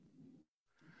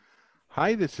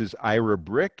Hi, this is Ira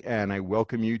Bryck, and I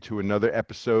welcome you to another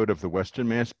episode of the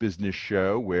Wmass Business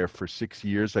Show, where for 6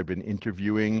 years I've been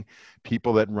interviewing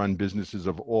people that run businesses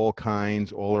of all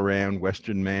kinds all around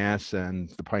Western Mass and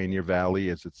the Pioneer Valley,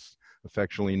 as it's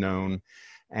affectionately known.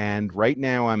 And right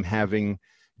now I'm having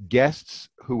guests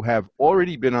who have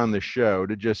already been on the show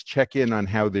to just check in on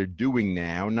how they're doing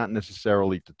now, not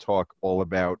necessarily to talk all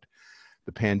about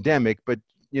the pandemic, but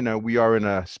we are in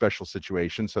a special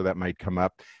situation, so that might come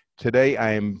up. Today,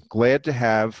 I am glad to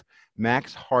have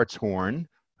Max Hartshorne,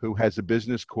 who has a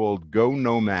business called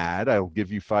GoNOMAD. I'll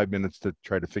give you 5 minutes to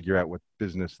try to figure out what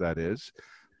business that is.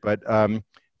 But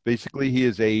basically, he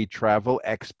is a travel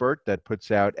expert that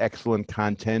puts out excellent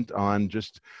content on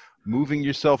just moving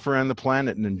yourself around the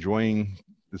planet and enjoying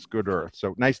this good earth.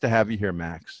 So nice to have you here,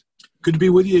 Max. Good to be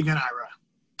with you again,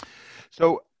 Ira.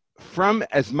 So from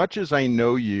as much as I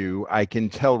know you, I can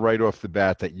tell right off the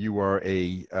bat that you are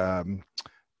a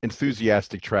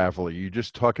enthusiastic traveler. You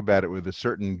just talk about it with a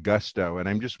certain gusto, and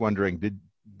I'm just wondering, did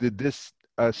this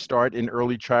start in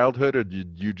early childhood, or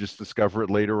did you just discover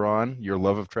it later on, your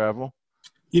love of travel?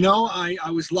 I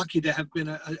was lucky to have been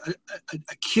a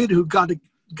kid who got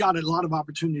a lot of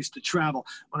opportunities to travel.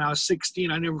 When I was 16,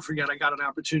 I never forget, I got an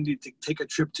opportunity to take a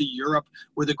trip to Europe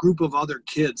with a group of other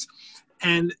kids.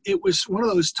 And it was one of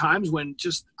those times when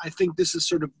I think this has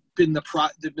sort of been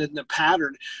the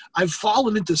pattern. I've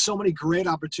fallen into so many great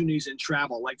opportunities in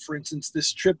travel. Like, for instance,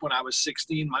 this trip when I was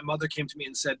 16, my mother came to me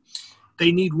and said,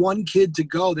 they need one kid to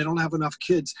go. They don't have enough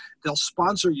kids. They'll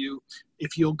sponsor you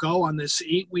if you'll go on this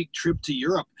 8-week trip to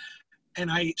Europe.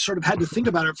 And I sort of had to think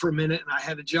about it for a minute. And I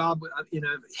had a job in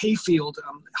a hayfield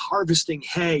harvesting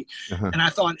hay. And I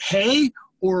thought, hay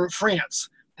or France?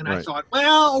 And I thought,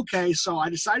 well, okay. So I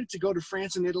decided to go to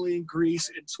France and Italy and Greece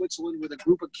and Switzerland with a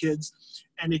group of kids.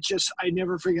 And I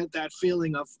never forget that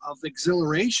feeling of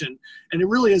exhilaration. And it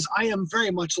really is, I am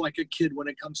very much like a kid when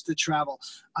it comes to travel.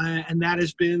 And that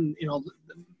has been,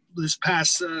 this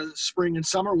past spring and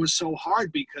summer was so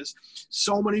hard because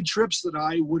so many trips that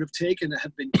I would have taken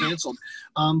have been canceled.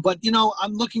 But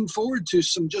I'm looking forward to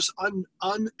some just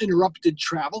uninterrupted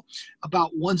travel.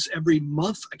 About once every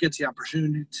month, I get the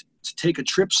opportunity to take a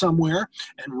trip somewhere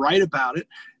and write about it.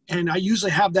 And I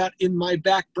usually have that in my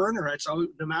back burner. So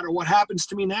no matter what happens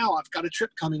to me now, I've got a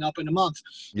trip coming up in a month.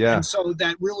 Yeah. And so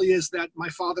that really is that my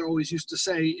father always used to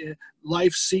say,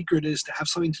 life's secret is to have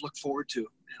something to look forward to.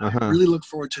 And I really look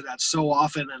forward to that so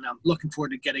often. And I'm looking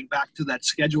forward to getting back to that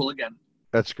schedule again.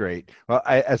 That's great. Well,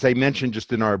 as I mentioned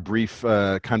just in our brief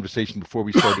conversation before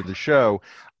we started the show,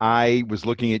 I was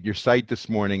looking at your site this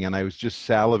morning and I was just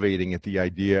salivating at the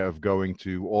idea of going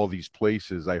to all these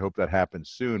places. I hope that happens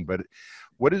soon. But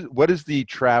what is the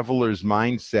traveler's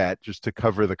mindset, just to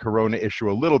cover the corona issue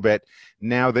a little bit,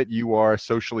 now that you are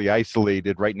socially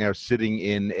isolated right now, sitting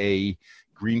in a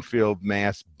Greenfield,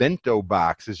 Mass bento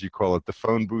box, as you call it, the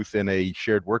phone booth in a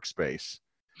shared workspace?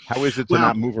 How is it to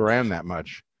not move around that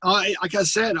much? Like I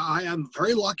said, I am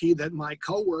very lucky that my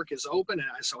co-work is open.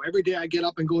 And so every day I get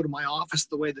up and go to my office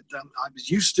the way that I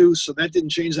was used to. So that didn't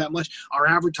change that much. Our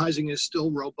advertising is still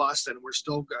robust and we're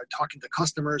still talking to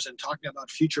customers and talking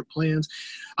about future plans.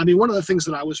 I mean, one of the things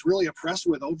that I was really impressed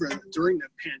with during the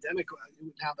pandemic,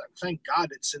 now that thank God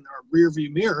it's in our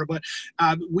rearview mirror, but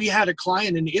we had a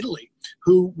client in Italy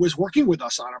who was working with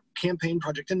us on a campaign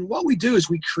project. And what we do is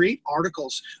we create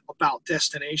articles about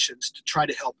destinations to try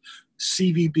to help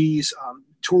CVBs,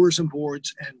 tourism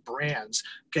boards, and brands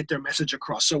get their message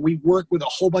across. So we work with a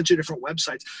whole bunch of different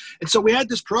websites. And so we had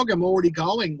this program already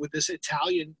going with this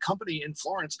Italian company in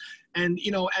Florence. And,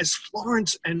 as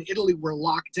Florence and Italy were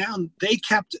locked down, they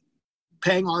kept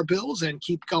paying our bills and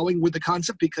keep going with the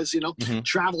concept because,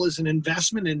 travel is an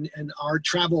investment and our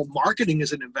travel marketing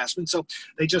is an investment. So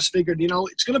they just figured,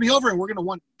 it's going to be over and we're going to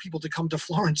want people to come to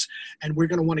Florence and we're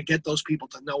going to want to get those people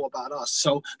to know about us.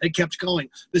 So they kept going.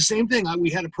 The same thing,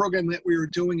 we had a program that we were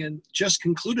doing and just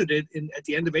concluded it at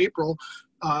the end of April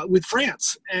with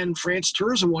France, and France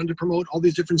Tourism wanted to promote all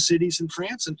these different cities in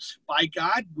France. And by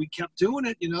God, we kept doing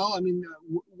it.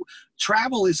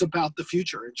 Travel is about the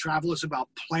future and travel is about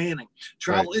planning.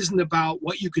 Travel isn't about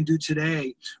what you can do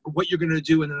today or what you're going to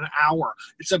do in an hour.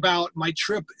 It's about my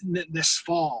trip this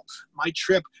fall, my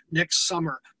trip next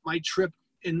summer, my trip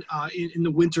in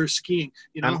the winter skiing,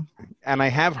 And I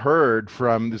have heard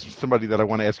from this somebody that I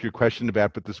want to ask you a question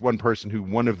about, but this one person who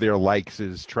one of their likes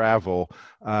is travel,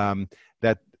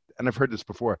 and I've heard this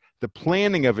before, the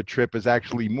planning of a trip is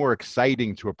actually more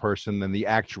exciting to a person than the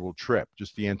actual trip,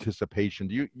 just the anticipation.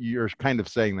 You're kind of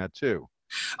saying that too.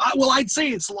 Well, I'd say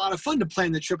it's a lot of fun to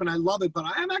plan the trip, and I love it. But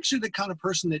I am actually the kind of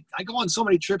person that I go on so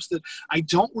many trips that I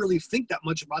don't really think that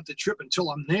much about the trip until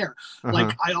I'm there.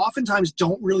 Like, I oftentimes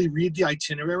don't really read the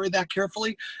itinerary that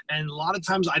carefully, and a lot of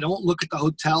times I don't look at the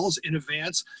hotels in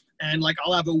advance. And like,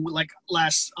 I'll have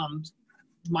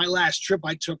my last trip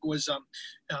I took was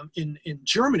in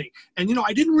Germany. And,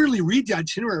 I didn't really read the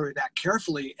itinerary that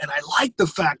carefully. And I liked the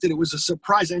fact that it was a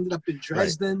surprise. I ended up in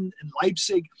Dresden and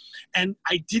Leipzig, and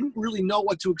I didn't really know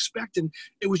what to expect. And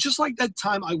it was just like that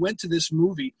time I went to this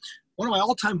movie, one of my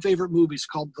all-time favorite movies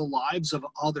called The Lives of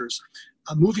Others,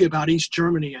 a movie about East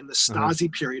Germany and the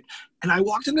Stasi period. And I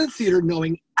walked into the theater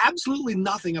knowing absolutely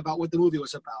nothing about what the movie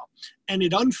was about. And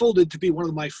it unfolded to be one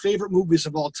of my favorite movies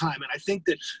of all time. And I think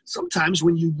that sometimes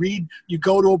when you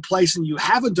go to a place and you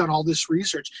haven't done all this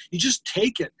research, you just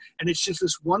take it. And it's just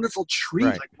this wonderful treat.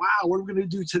 Like, wow, what are we going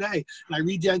to do today? And I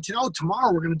read the itinerary,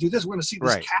 tomorrow we're going to do this. We're going to see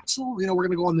this castle. We're going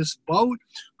to go on this boat.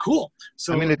 Cool.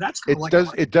 So that's kind of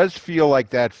like it does feel like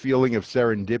that feeling of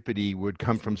serendipity would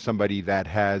come from somebody that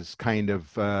has kind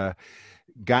of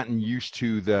gotten used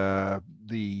to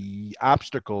the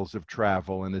obstacles of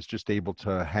travel and is just able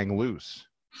to hang loose.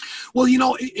 Well,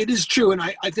 it is true. And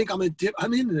I think I'm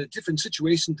in a different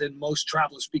situation than most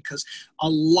travelers, because a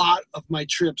lot of my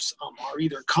trips are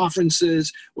either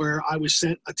conferences where I was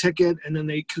sent a ticket and then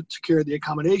they took care of the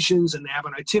accommodations and they have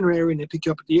an itinerary and they pick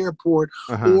you up at the airport,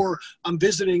 or I'm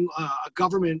visiting a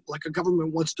government, like a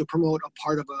government wants to promote a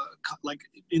part of like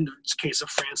in the case of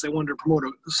France, they wanted to promote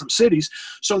some cities.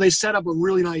 So they set up a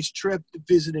really nice trip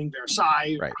visiting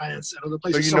Versailles, France, and other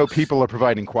places. So people are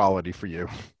providing quality for you.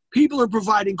 People are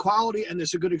providing quality, and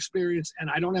there's a good experience, and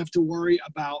I don't have to worry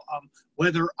about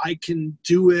whether I can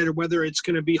do it or whether it's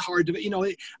going to be hard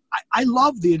to, I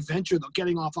love the adventure, though,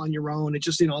 getting off on your own. It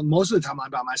just, most of the time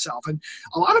I'm by myself. And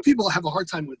a lot of people have a hard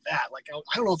time with that. Like,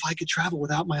 I don't know if I could travel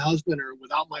without my husband or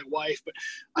without my wife, but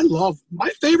my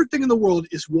favorite thing in the world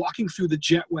is walking through the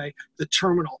jetway, the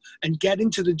terminal, and getting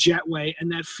to the jetway,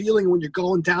 and that feeling when you're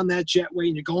going down that jetway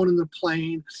and you're going in the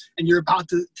plane and you're about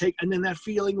to and then that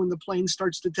feeling when the plane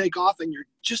starts to take off and you're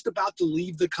just about to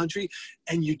leave the country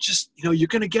and you just, you're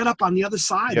going to get up on the other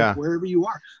side of wherever you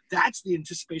are. That's the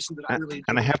anticipation that I really enjoy.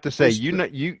 And I have to say, you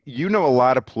know a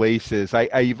lot of places.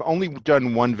 I've only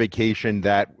done one vacation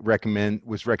that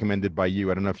was recommended by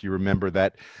you. I don't know if you remember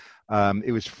that.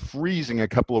 It was freezing a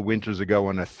couple of winters ago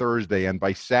on a Thursday, and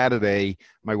by Saturday,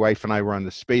 my wife and I were on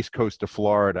the Space Coast of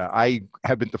Florida. I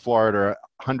have been to Florida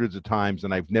hundreds of times,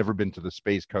 and I've never been to the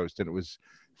Space Coast, and it was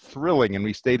thrilling. And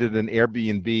we stayed at an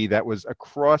Airbnb that was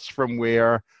across from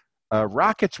where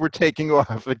rockets were taking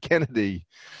off at Kennedy.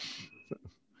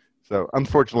 So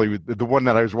unfortunately, the one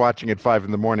that I was watching at 5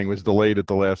 a.m. was delayed at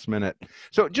the last minute.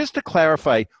 So just to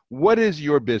clarify, what is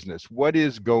your business? What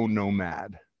is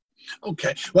GoNOMAD?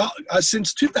 Okay. Well,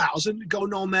 since 2000,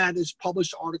 GoNOMAD has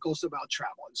published articles about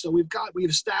travel. And so we've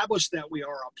established that we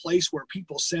are a place where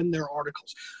people send their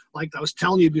articles. Like I was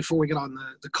telling you before we get on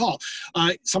the call,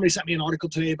 somebody sent me an article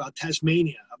today about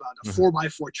Tasmania, about a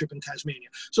 4x4 trip in Tasmania.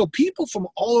 So people from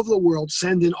all over the world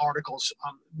send in articles.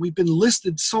 We've been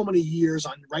listed so many years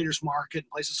on Writer's Market and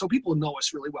places, so people know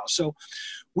us really well. So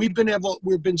we've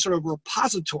been sort of a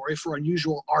repository for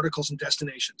unusual articles and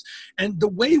destinations. And the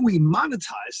way we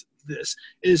monetize this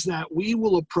is that we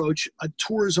will approach a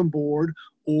tourism board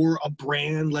or a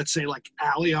brand, let's say like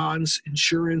Allianz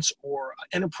Insurance or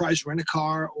Enterprise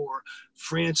Rent-A-Car or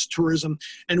France Tourism,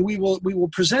 and we will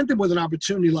present them with an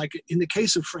opportunity. Like in the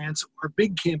case of France, our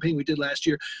big campaign we did last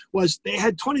year was they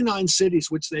had 29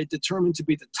 cities which they determined to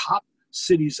be the top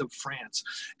cities of France.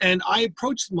 And I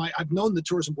approached I've known the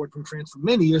tourism board from France for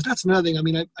many years. That's another thing. I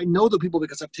mean, I know the people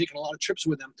because I've taken a lot of trips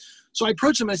with them. So I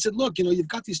approached them and I said, look, you've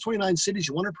got these 29 cities.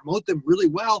 You want to promote them really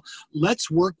well. Let's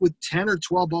work with 10 or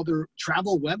 12 other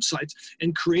travel websites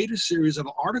and create a series of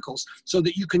articles so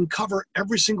that you can cover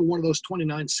every single one of those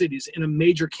 29 cities in a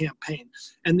major campaign.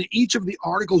 And each of the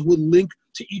articles will link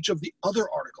to each of the other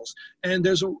articles. And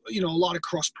there's a lot of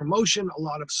cross promotion, a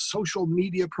lot of social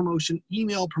media promotion,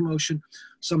 email promotion,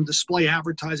 some display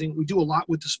advertising. We do a lot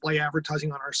with display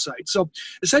advertising on our site. So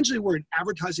essentially we're an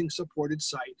advertising supported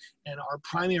site, and our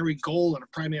primary goal and our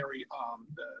primary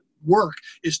work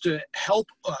is to help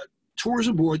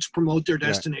tourism boards promote their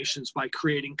destinations by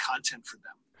creating content for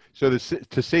them. So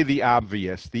to say the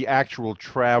obvious, the actual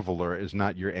traveler is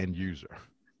not your end user.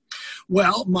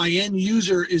 Well, my end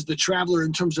user is the traveler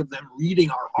in terms of them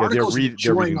reading our articles,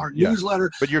 enjoying our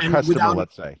newsletter. But your and customer,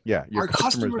 let's say, your our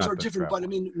customers are the different. But I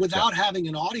traveler. mean, without having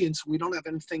an audience, we don't have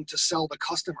anything to sell the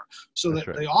customer. So That's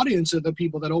that right. the audience are the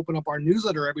people that open up our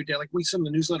newsletter every day. Like we send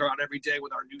the newsletter out every day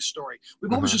with our news story. We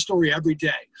publish a story every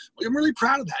day. Well, I'm really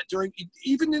proud of that. During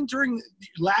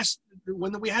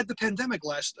when we had the pandemic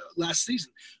last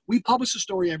season, we published a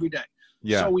story every day.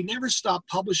 Yeah. So we never stopped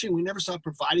publishing. We never stopped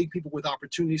providing people with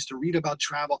opportunities to read about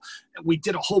travel. We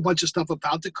did a whole bunch of stuff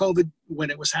about the COVID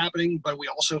when it was happening, but we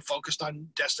also focused on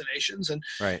destinations. And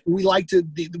we like to,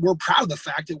 we're proud of the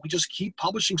fact that we just keep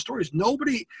publishing stories.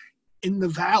 Nobody in the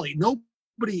Valley, nobody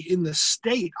in the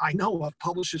state I know of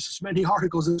publishes as many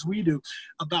articles as we do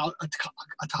about a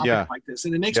topic like this.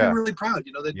 And it makes me really proud,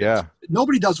 that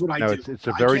nobody does what I do. It's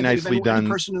a very nicely done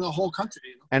person in the whole country.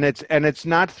 And it's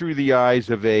not through the eyes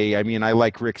of I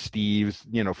like Rick Steves,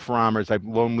 Frommers, I've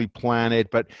Lonely Planet,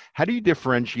 but how do you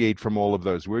differentiate from all of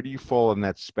those? Where do you fall in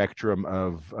that spectrum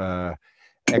of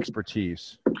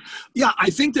expertise? Yeah,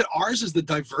 I think that ours is the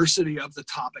diversity of the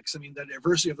topics. I mean, the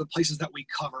diversity of the places that we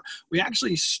cover. We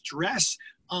actually stress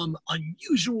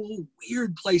unusual,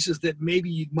 weird places that maybe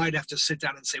you might have to sit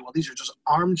down and say, well, these are just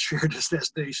armchair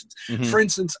destinations. For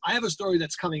instance, I have a story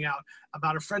that's coming out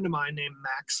about a friend of mine named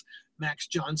Max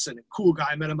Johnson, a cool guy.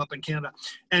 I met him up in Canada.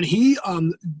 And he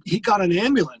got an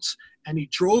ambulance, and he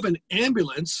drove an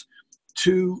ambulance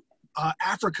to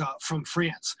Africa from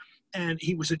France. And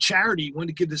he was a charity. He wanted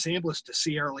to give this ambulance to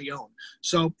Sierra Leone.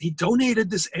 So he donated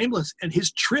this ambulance, and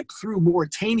his trip through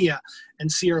Mauritania and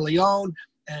Sierra Leone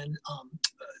and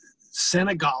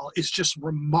Senegal is just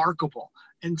remarkable.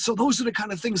 And so those are the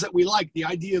kind of things that we like. The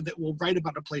idea that we'll write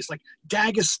about a place like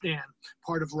Dagestan,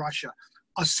 part of Russia,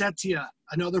 Ossetia,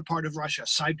 another part of Russia,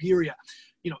 Siberia,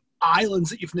 islands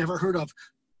that you've never heard of.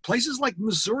 Places like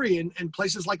Missouri and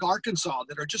places like Arkansas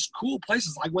that are just cool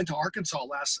places. I went to Arkansas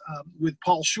with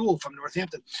Paul Schul from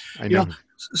Northampton. I know.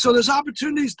 So there's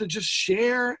opportunities to just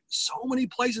share so many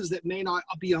places that may not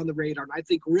be on the radar. And I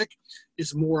think Rick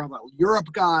is more of a Europe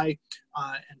guy,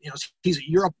 and he's a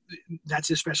Europe. That's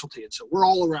his specialty. And so we're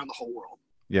all around the whole world.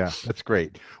 Yeah, that's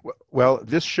great. Well,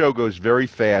 this show goes very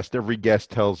fast. Every guest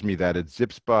tells me that. It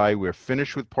zips by. We're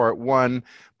finished with part one.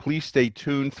 Please stay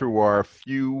tuned through our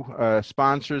few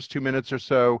sponsors, 2 minutes or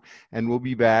so, and we'll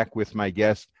be back with my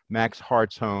guest, Max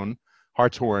Hartshorne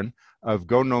of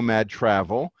GoNOMAD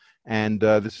Travel. And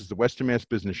this is the Western Mass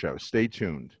Business Show. Stay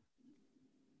tuned.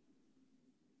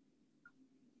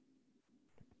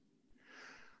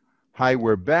 Hi,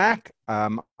 we're back.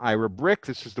 Ira Bryck.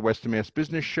 This is the Western Mass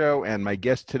Business Show, and my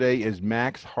guest today is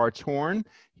Max Hartshorne.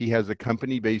 He has a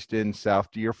company based in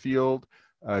South Deerfield,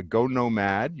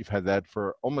 GoNOMAD. You've had that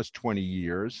for almost 20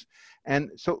 years. And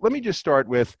so let me just start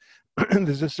with,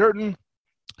 there's a certain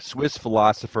Swiss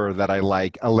philosopher that I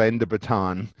like, Alain de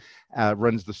Botton,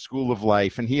 runs the School of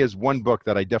Life, and he has one book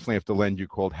that I definitely have to lend you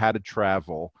called How to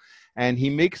Travel. And he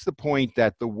makes the point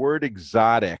that the word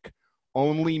exotic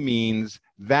only means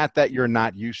that you're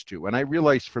not used to. And I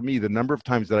realized for me, the number of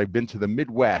times that I've been to the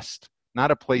Midwest,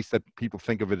 not a place that people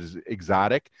think of it as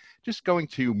exotic, just going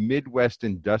to Midwest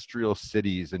industrial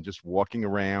cities and just walking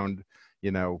around,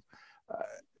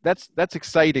 that's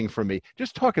exciting for me.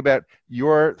 Just talk about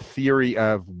your theory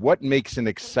of what makes an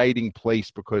exciting place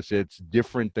because it's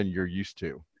different than you're used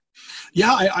to.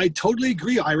 Yeah, I totally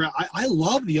agree, Ira. I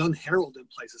love the unheralded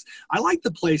places. I like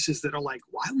the places that are like,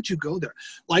 why would you go there?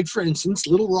 Like, for instance,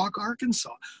 Little Rock,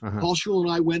 Arkansas. Paul Schul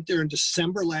and I went there in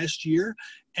December last year,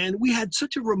 and we had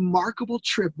such a remarkable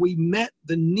trip. We met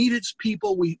the neatest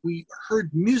people. We heard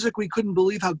music. We couldn't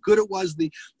believe how good it was.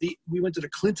 We went to the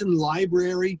Clinton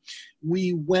Library.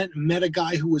 We went and met a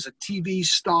guy who was a TV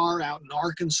star out in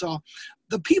Arkansas.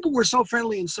 The people were so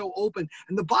friendly and so open.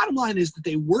 And the bottom line is that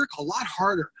they work a lot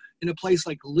harder in a place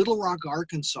like Little Rock,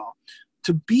 Arkansas,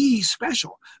 to be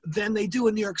special than they do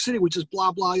in New York City, which is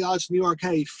blah, blah, yeah, it's New York.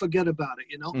 Hey, forget about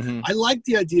it, I like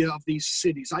the idea of these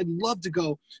cities. I'd love to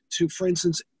go to, for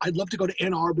instance, I'd love to go to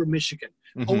Ann Arbor, Michigan.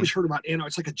 Always heard about Ann Arbor.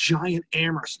 It's like a giant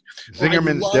Amherst.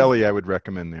 Zingerman's Deli, I would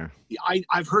recommend there.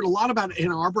 I've heard a lot about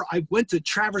Ann Arbor. I went to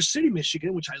Traverse City,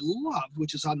 Michigan, which I love,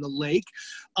 which is on the lake.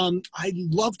 I'd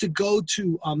love to go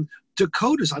to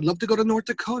Dakotas. I'd love to go to North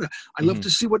Dakota. I'd love to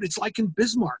see what it's like in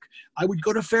Bismarck. I would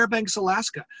go to Fairbanks,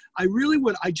 Alaska. I really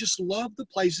would. I just love the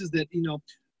places that,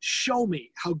 show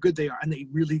me how good they are. And they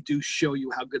really do show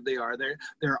you how good they are.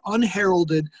 They're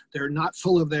unheralded. They're not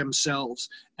full of themselves.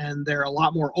 And they're a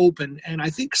lot more open. And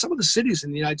I think some of the cities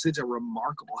in the United States are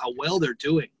remarkable how well they're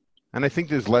doing. And I think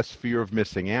there's less fear of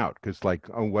missing out because, like,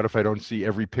 oh, what if I don't see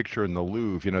every picture in the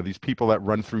Louvre? You know, these people that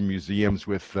run through museums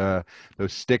with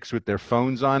those sticks with their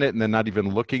phones on it, and they're not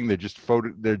even looking. They're just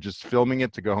filming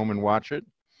it to go home and watch it.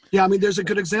 Yeah, I mean, there's a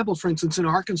good example. For instance, in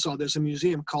Arkansas, there's a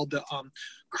museum called the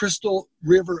Crystal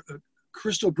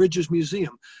Bridges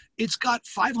Museum. It's got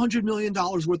 $500 million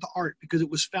worth of art because it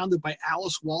was founded by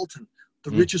Alice Walton,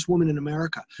 the richest woman in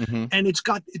America. Mm-hmm. And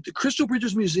the Crystal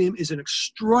Bridges Museum is an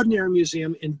extraordinary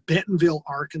museum in Bentonville,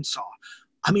 Arkansas.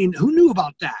 I mean, who knew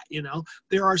about that? You know,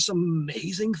 there are some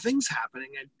amazing things happening,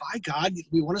 and by God,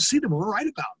 we want to see them. We want to write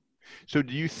about them. So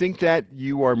do you think that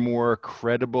you are more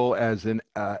credible as an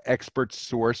expert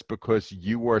source because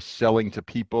you are selling to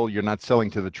people? You're not selling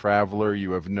to the traveler.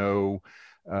 You have no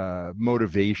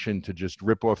motivation to just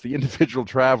rip off the individual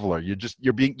traveler.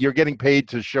 You're getting paid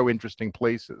to show interesting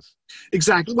places.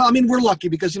 Exactly. Well, I mean, we're lucky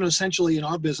because, you know, essentially in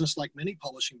our business, like many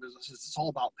publishing businesses, it's all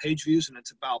about page views and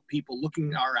it's about people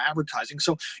looking at our advertising.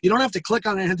 So you don't have to click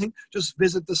on anything, just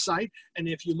visit the site. And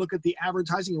if you look at the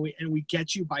advertising and we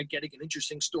get you by getting an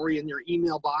interesting story in your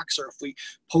email box, or if we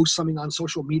post something on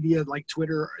social media like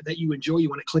Twitter that you enjoy, you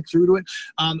want to click through to it,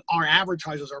 our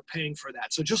advertisers are paying for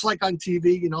that. So just like on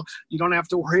TV, you know, you don't have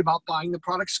to worry about buying the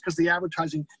products because the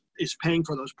advertising is paying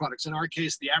for those products. In our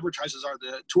case, the advertisers are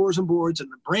the tourism boards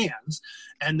and the brands,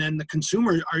 and then the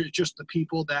consumer are just the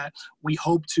people that we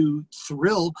hope to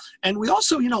thrill. And we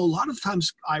also, you know, a lot of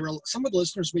times, Ira, some of the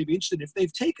listeners may be interested if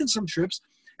they've taken some trips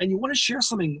and you want to share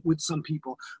something with some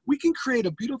people, we can create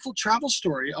a beautiful travel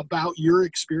story about your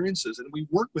experiences. And we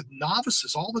work with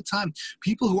novices all the time,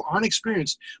 people who aren't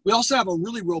experienced. We also have a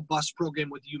really robust program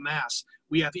with UMass.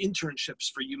 We have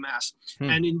internships for UMass.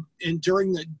 And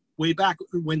during the way back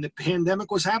when the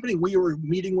pandemic was happening, we were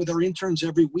meeting with our interns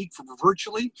every week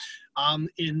virtually.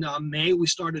 In May, we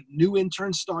started new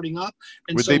interns starting up.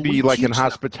 And Would so they be like in them.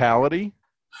 Hospitality?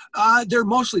 They're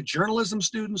mostly journalism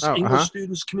students, English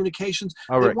students, communications.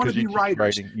 They want to be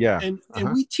writers. Yeah. And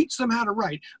we teach them how to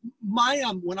write.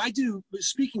 When I do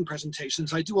speaking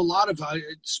presentations, I do a lot of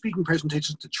speaking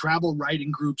presentations to travel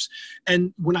writing groups.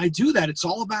 And when I do that, it's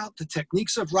all about the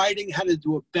techniques of writing, how to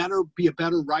be a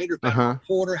better writer, better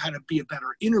reporter, how to be a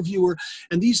better interviewer.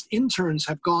 And these interns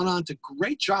have gone on to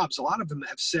great jobs. A lot of them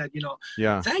have said, you know,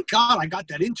 thank God I got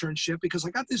that internship because I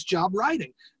got this job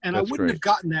writing. And I wouldn't have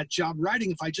gotten that job writing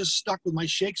if I just stuck with my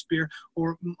Shakespeare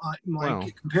or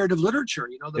my comparative literature.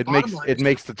 You know, it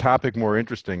makes the topic more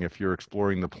interesting if you're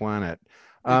exploring the planet.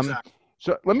 Exactly.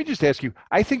 So let me just ask you,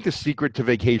 I think the secret to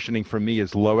vacationing for me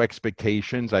is low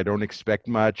expectations. I don't expect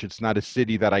much. It's not a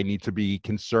city that I need to be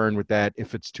concerned with that.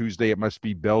 If it's Tuesday, it must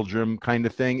be Belgium kind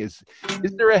of thing. Is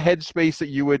there a headspace that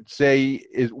you would say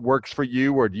works for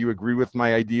you, or do you agree with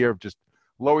my idea of just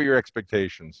lower your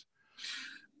expectations?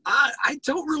 I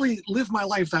don't really live my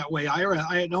life that way, Ira.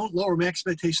 I don't lower my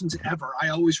expectations ever. I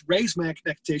always raise my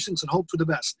expectations and hope for the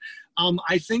best.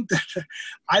 I think that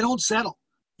I don't settle.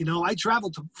 You know, I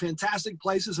travel to fantastic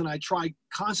places and I try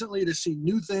constantly to see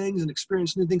new things and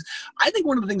experience new things. I think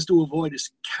one of the things to avoid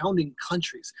is counting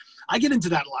countries. I get into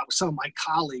that a lot with some of my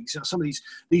colleagues, you know, some of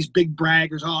these big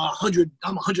braggers. Oh, 100,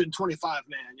 I'm 125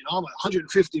 man, you know, I'm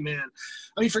 150 man.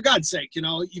 I mean, for God's sake, you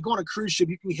know, you go on a cruise ship,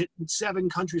 you can hit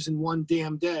 7 countries in one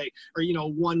damn day or, you know,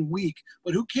 1 week,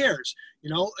 but who cares?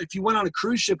 You know, if you went on a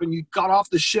cruise ship and you got off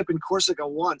the ship in Corsica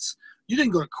once, you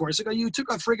didn't go to Corsica. You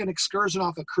took a friggin' excursion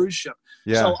off a cruise ship.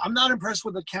 Yeah. So I'm not impressed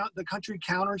with the country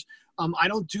counters. I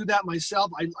don't do that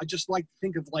myself. I just like to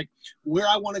think of like where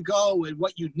I want to go and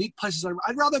what unique places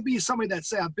I'd rather be somebody that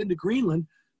say I've been to Greenland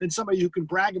than somebody who can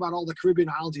brag about all the Caribbean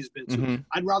islands he's been to. Mm-hmm.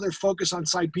 I'd rather focus on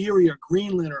Siberia or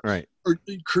Greenland or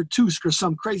Kurtusk or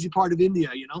some crazy part of India,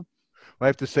 you know? Well, I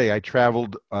have to say, I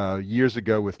traveled years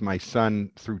ago with my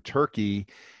son through Turkey.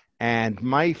 And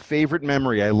my favorite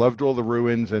memory, I loved all the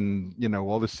ruins and, you know,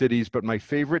 all the cities, but my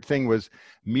favorite thing was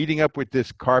meeting up with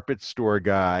this carpet store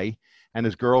guy and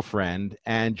his girlfriend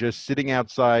and just sitting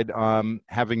outside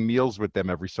having meals with them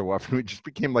every so often. We just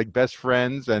became like best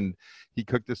friends, and he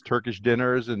cooked us Turkish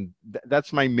dinners, and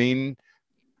that's my main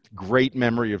great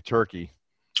memory of Turkey.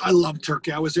 I love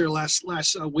Turkey. I was there last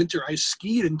winter. I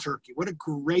skied in Turkey. What a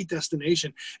great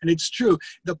destination. And it's true.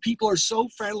 The people are so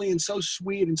friendly and so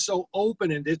sweet and so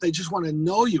open, and they just want to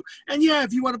know you. And yeah,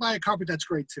 if you want to buy a carpet, that's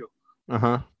great too.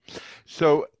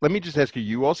 So let me just ask you,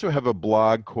 you also have a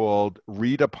blog called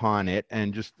Read Upon It,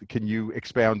 and just can you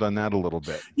expound on that a little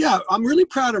bit? Yeah, I'm really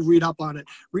proud of Read Up On It.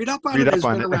 Read Up On It has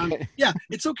been around. Yeah,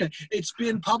 it's okay. It's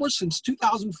been published since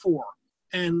 2004.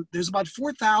 and there's about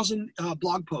 4,000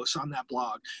 blog posts on that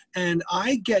blog. And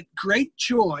I get great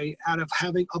joy out of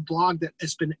having a blog that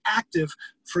has been active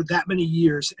for that many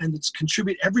years, and it's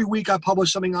contribute every week. I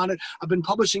publish something on it. I've been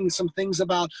publishing some things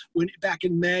about when back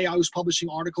in May, I was publishing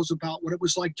articles about what it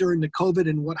was like during the COVID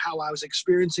and how I was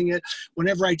experiencing it.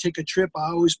 Whenever I take a trip,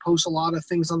 I always post a lot of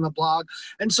things on the blog.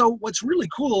 And so what's really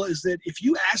cool is that if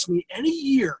you ask me any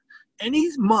year, any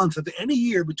month of any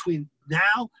year between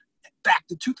now back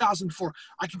to 2004,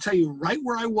 I can tell you right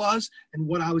where I was and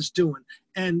what I was doing.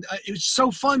 And it was so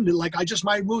fun to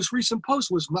my most recent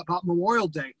post was about Memorial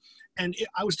Day. And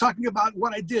I was talking about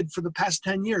what I did for the past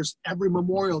 10 years, every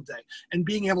Memorial Day. And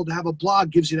being able to have a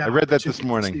blog gives you that. I read that this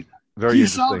morning. Very you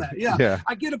interesting. saw that, yeah.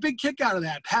 I get a big kick out of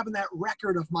that, having that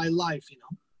record of my life,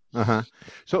 Uh-huh.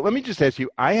 So let me just ask you,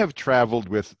 I have traveled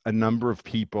with a number of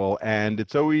people, and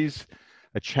it's always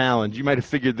a challenge. You might have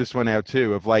figured this one out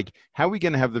too, of how are we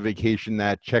going to have the vacation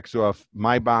that checks off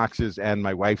my boxes and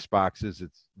my wife's boxes?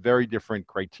 It's very different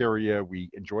criteria. We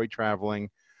enjoy traveling.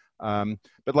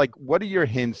 But what are your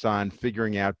hints on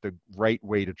figuring out the right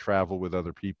way to travel with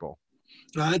other people?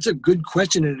 That's a good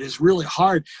question. And it is really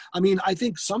hard. I mean, I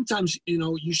think sometimes,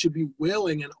 you should be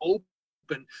willing and open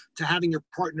to having your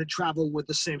partner travel with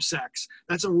the same sex.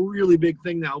 That's a really big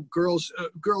thing now. Girls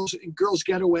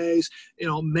getaways,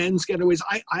 men's getaways.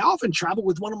 I often travel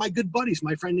with one of my good buddies,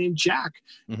 my friend named Jack.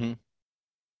 Mm-hmm.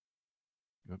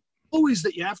 Always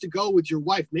that you have to go with your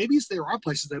wife. Maybe there are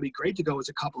places that'd be great to go as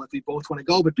a couple if we both want to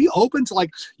go, but be open to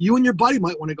you and your buddy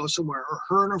might want to go somewhere, or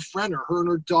her and her friend, or her and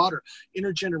her daughter,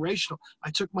 intergenerational. I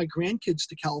took my grandkids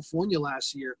to California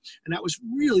last year, and that was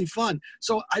really fun.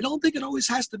 So I don't think it always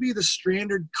has to be the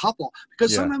standard couple,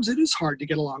 because sometimes it is hard to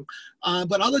get along.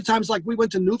 But other times, we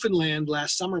went to Newfoundland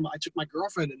last summer. I took my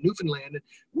girlfriend to Newfoundland,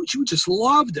 and she just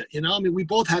loved it. I mean, we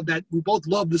both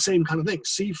love the same kind of thing: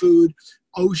 seafood,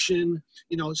 ocean,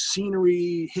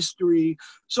 scenery, history.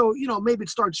 So, maybe it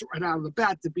starts right out of the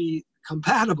bat to be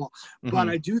compatible, but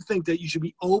I do think that you should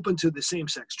be open to the same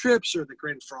sex trips, or the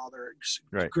grandfather,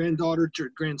 granddaughter to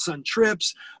grandson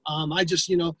trips.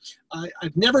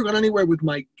 I've never gone anywhere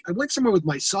I went somewhere with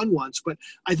my son once, but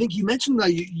I think you mentioned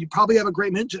that you probably have a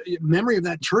great memory of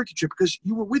that Turkey trip because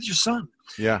you were with your son.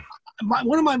 Yeah.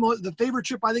 The favorite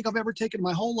trip I think I've ever taken in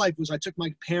my whole life was I took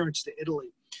my parents to Italy.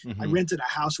 I rented a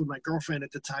house with my girlfriend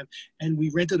at the time, and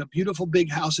we rented a beautiful big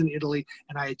house in Italy,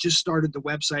 and I had just started the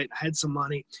website. I had some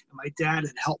money, and my dad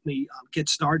had helped me get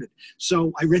started.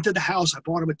 So I rented the house. I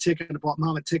bought him a ticket. I bought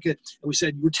Mom a ticket, and we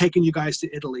said, we're taking you guys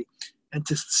to Italy. And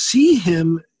to see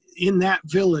him in that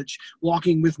village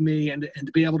walking with me, and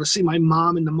to be able to see my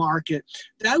mom in the market,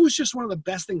 that was just one of the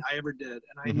best things I ever did.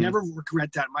 And I never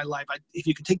regret that in my life. If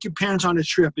you can take your parents on a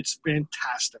trip, it's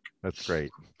fantastic. That's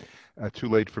great. Too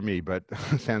late for me, but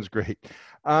sounds great.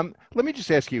 Let me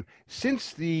just ask you,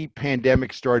 since the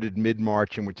pandemic started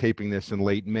mid-March and we're taping this in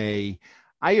late May,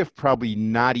 I have probably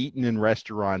not eaten in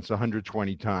restaurants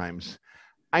 120 times.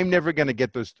 I'm never going to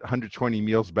get those 120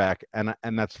 meals back, and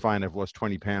that's fine. I've lost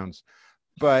 20 pounds.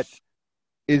 But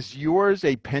is yours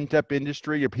a pent-up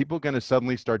industry? Are people going to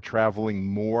suddenly start traveling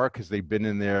more because they've been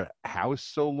in their house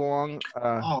so long?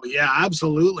 Oh, yeah,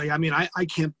 absolutely. I mean, I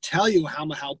can't tell you how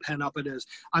pent-up it is.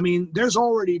 I mean, there's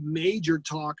already major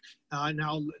talk.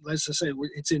 Now, let's just say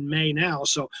it's in May now,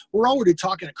 so we're already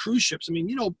talking of cruise ships. I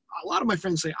mean, a lot of my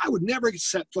friends say, I would never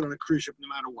set foot on a cruise ship no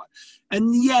matter what.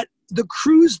 And yet, the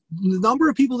number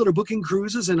of people that are booking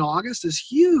cruises in August is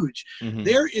huge.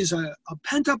 There is a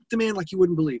pent-up demand like you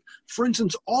wouldn't believe. For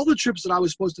instance, all the trips that I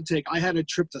was supposed to take, I had a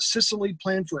trip to Sicily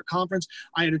planned for a conference.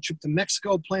 I had a trip to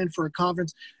Mexico planned for a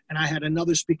conference. And I had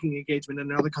another speaking engagement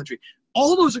in another country.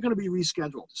 All of those are going to be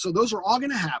rescheduled. So those are all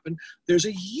going to happen. There's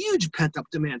a huge pent-up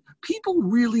demand. People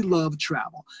really love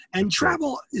travel. And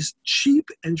travel is cheap,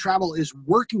 and travel is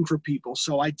working for people.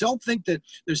 So I don't think that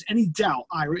there's any doubt,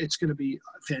 Ira, it's going to be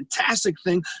a fantastic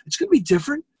thing. It's going to be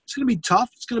different. It's going to be tough.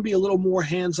 It's going to be a little more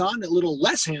hands-on, a little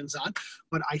less hands-on.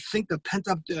 But I think the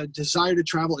pent-up desire to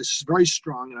travel is very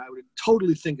strong. And I would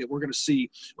totally think that we're going to see,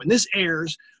 when this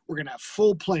airs, we're going to have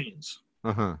full planes.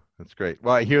 That's great.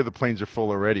 Well, I hear the planes are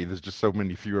full already. There's just so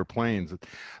many fewer planes.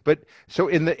 But so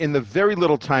in the very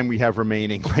little time we have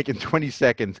remaining, like in 20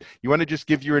 seconds, you want to just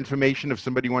give your information if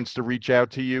somebody wants to reach out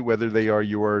to you, whether they are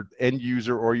your end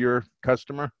user or your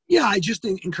customer? Yeah, I just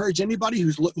encourage anybody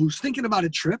who's thinking about a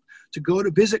trip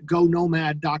to visit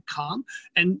GoNOMAD.com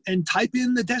and type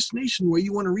in the destination where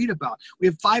you want to read about. We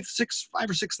have 5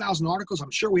 or 6,000 articles. I'm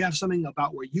sure we have something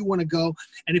about where you want to go.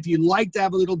 And if you'd like to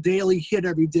have a little daily hit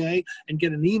every day and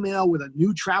get an email with a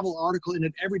new travel article in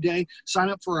it every day, sign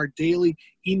up for our daily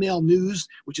email news,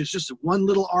 which is just one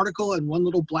little article and one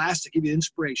little blast to give you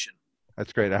inspiration.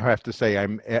 That's great. I have to say,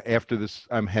 after this,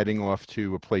 I'm heading off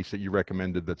to a place that you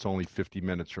recommended that's only 50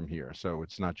 minutes from here. So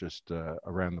it's not just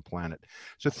around the planet.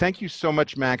 So thank you so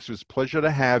much, Max. It was a pleasure to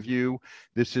have you.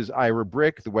 This is Ira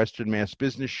Bryck, the Western Mass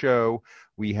Business Show.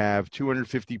 We have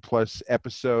 250 plus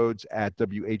episodes at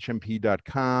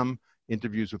WHMP.com,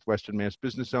 interviews with Western Mass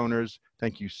business owners.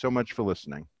 Thank you so much for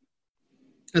listening.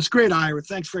 That's great, Ira.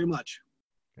 Thanks very much.